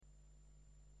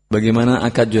bagaimana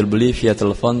akad jual beli via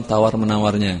telepon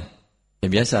tawar-menawarnya? Ya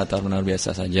biasa, tawar-menawar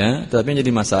biasa saja. Tetapi yang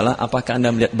jadi masalah, apakah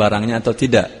Anda melihat barangnya atau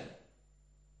tidak?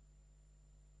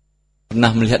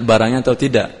 Pernah melihat barangnya atau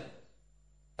tidak?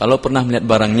 Kalau pernah melihat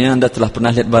barangnya, Anda telah pernah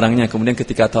lihat barangnya. Kemudian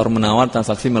ketika tawar-menawar,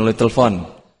 transaksi melalui telepon.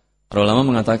 Para ulama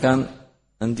mengatakan,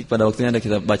 nanti pada waktunya ada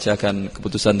kita bacakan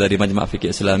keputusan dari Majma' Fiqih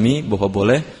Islami bahwa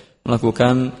boleh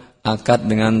melakukan akad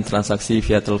dengan transaksi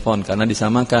via telepon karena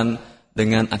disamakan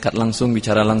dengan akad langsung,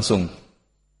 bicara langsung.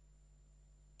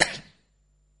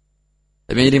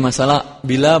 Tapi jadi masalah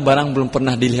bila barang belum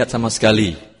pernah dilihat sama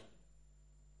sekali,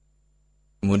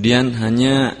 kemudian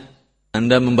hanya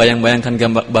Anda membayang-bayangkan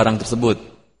gambar barang tersebut,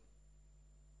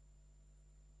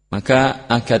 maka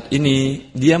akad ini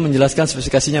dia menjelaskan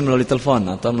spesifikasinya melalui telepon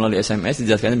atau melalui SMS,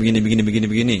 dijelaskannya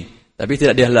begini. Tapi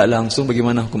tidak dia langsung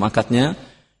bagaimana hukum akadnya.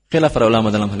 Khilaf para ulama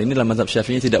dalam hal ini. Dalam mazhab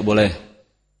Syafi'i tidak boleh.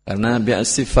 Karena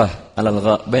bi'as sifah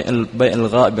bai'al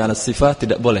ghaib 'ala sifah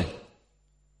tidak boleh.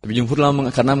 Tapi jumhur ulama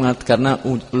karena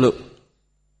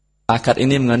akad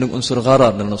ini mengandung unsur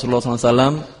gharar dan Rasulullah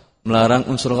SAW melarang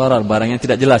unsur gharar, barang yang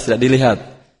tidak jelas, tidak dilihat.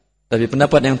 Tapi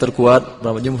pendapat yang terkuat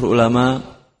para jumhur ulama,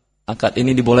 akad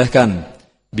ini dibolehkan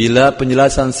bila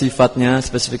penjelasan sifatnya,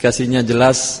 spesifikasinya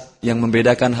jelas yang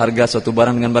membedakan harga suatu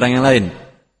barang dengan barang yang lain.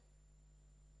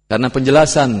 Karena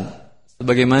penjelasan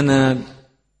sebagaimana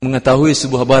mengetahui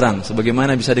sebuah barang,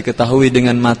 sebagaimana bisa diketahui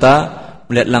dengan mata,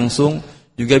 melihat langsung,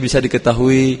 juga bisa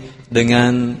diketahui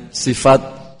dengan sifat,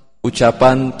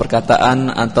 ucapan, perkataan,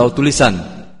 atau tulisan.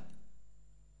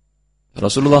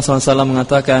 Rasulullah SAW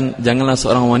mengatakan, janganlah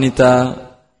seorang wanita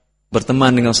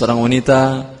berteman dengan seorang wanita,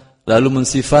 lalu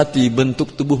mensifati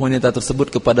bentuk tubuh wanita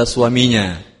tersebut kepada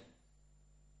suaminya.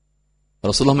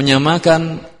 Rasulullah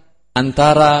menyamakan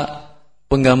antara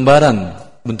penggambaran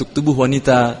bentuk tubuh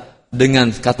wanita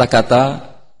dengan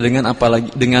kata-kata, dengan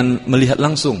apalagi dengan melihat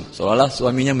langsung, seolah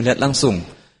suaminya melihat langsung.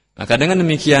 Maka dengan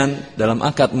demikian dalam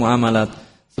akad muamalat,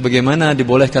 sebagaimana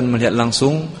dibolehkan melihat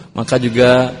langsung, maka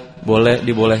juga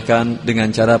dibolehkan dengan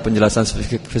cara penjelasan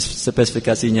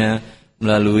spesifikasinya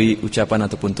melalui ucapan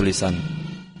ataupun tulisan.